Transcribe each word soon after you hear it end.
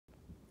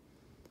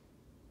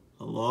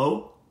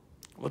Hello?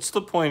 What's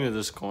the point of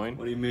this coin?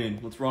 What do you mean?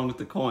 What's wrong with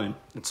the coin?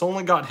 It's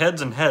only got heads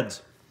and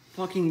heads.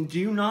 Fucking, do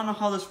you not know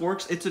how this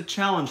works? It's a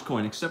challenge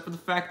coin, except for the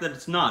fact that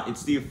it's not.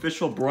 It's the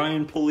official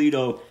Brian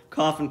Pulido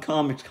Coffin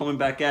Comics coming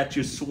back at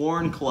you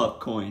Sworn Club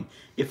coin.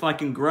 If I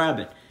can grab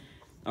it.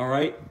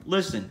 Alright?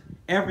 Listen,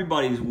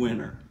 everybody's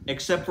winner.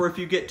 Except for if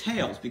you get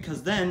tails,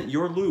 because then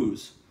you're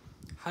lose.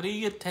 How do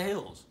you get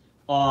tails?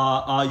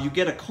 You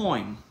get a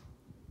coin.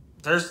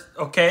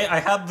 Okay, I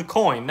have the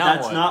coin. Now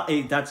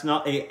That's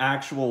not a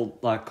actual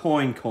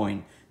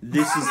coin.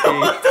 This is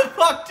what the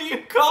fuck do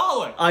you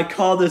call it? I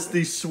call this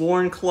the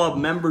Sworn Club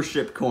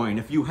membership coin.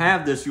 If you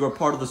have this, you are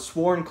part of the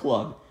Sworn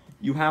Club.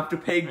 You have to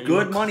pay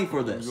good money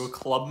for this. Are you a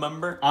club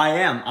member? I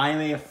am. I am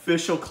an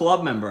official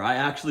club member. I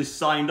actually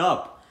signed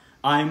up.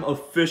 I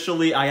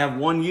have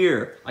 1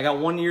 year. I got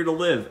 1 year to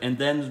live. And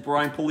then there's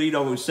Brian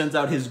Pulido who sends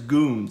out his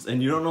goons.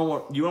 And you don't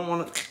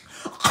want to...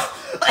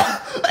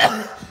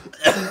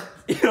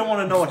 You don't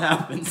want to know what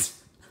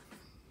happens.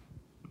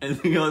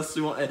 Anything else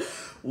you want...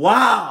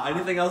 Wow!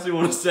 Anything else you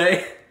want to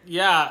say?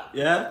 Yeah.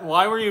 Yeah?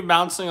 Why were you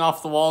bouncing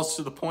off the walls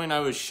to the point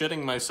I was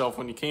shitting myself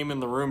when you came in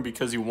the room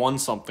because you won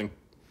something?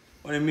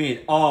 What do you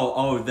mean?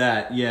 Oh,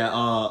 that. Yeah,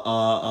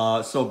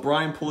 so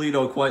Brian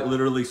Pulido quite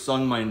literally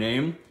sung my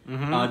name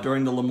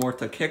during the La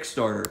Morta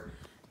Kickstarter.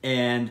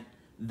 And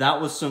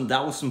that was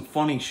some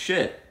funny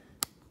shit.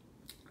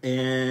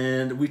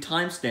 And we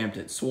timestamped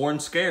it. Sworn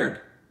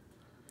Scared.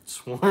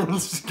 Sworn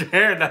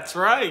Scared, that's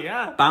right,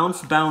 yeah.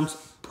 Bounce, bounce,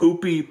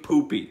 poopy,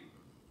 poopy.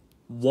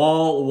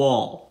 Wall,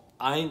 wall.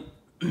 I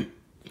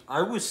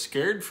was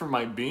scared for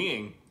my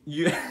being.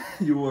 You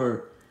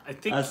were. I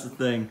think that's the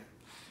thing.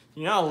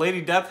 You know,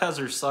 Lady Death has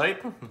her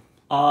scythe.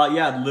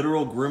 Yeah,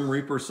 literal Grim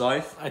Reaper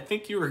scythe. I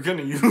think you were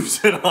gonna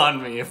use it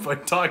on me if I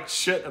talked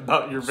shit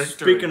about your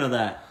victory. Speaking of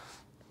that,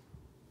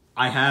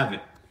 I have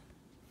it.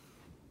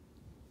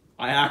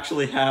 I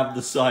actually have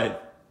the scythe.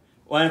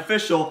 Well, an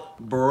official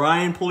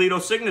Brian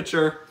Pulido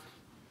signature.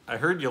 I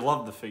heard you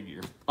love the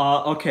figure.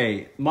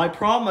 Okay. My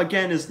problem,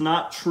 again, is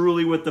not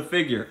truly with the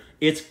figure.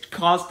 It's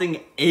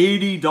costing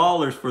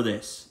 $80 for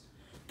this.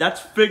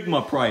 That's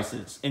Figma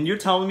prices. And you're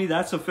telling me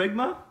that's a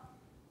Figma?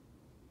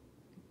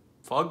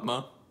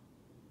 Fugma.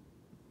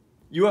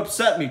 You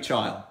upset me,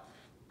 child.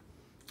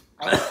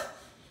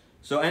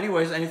 So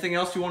anyways, anything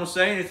else you want to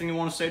say? Anything you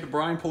want to say to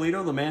Brian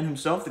Pulido, the man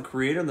himself, the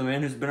creator, the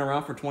man who's been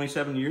around for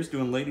 27 years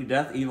doing Lady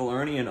Death, Evil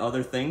Ernie, and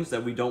other things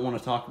that we don't want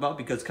to talk about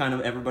because kind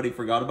of everybody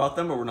forgot about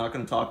them, but we're not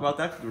going to talk about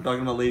that because we're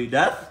talking about Lady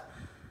Death.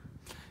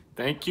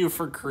 Thank you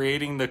for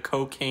creating the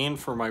cocaine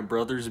for my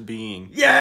brother's being. Yeah!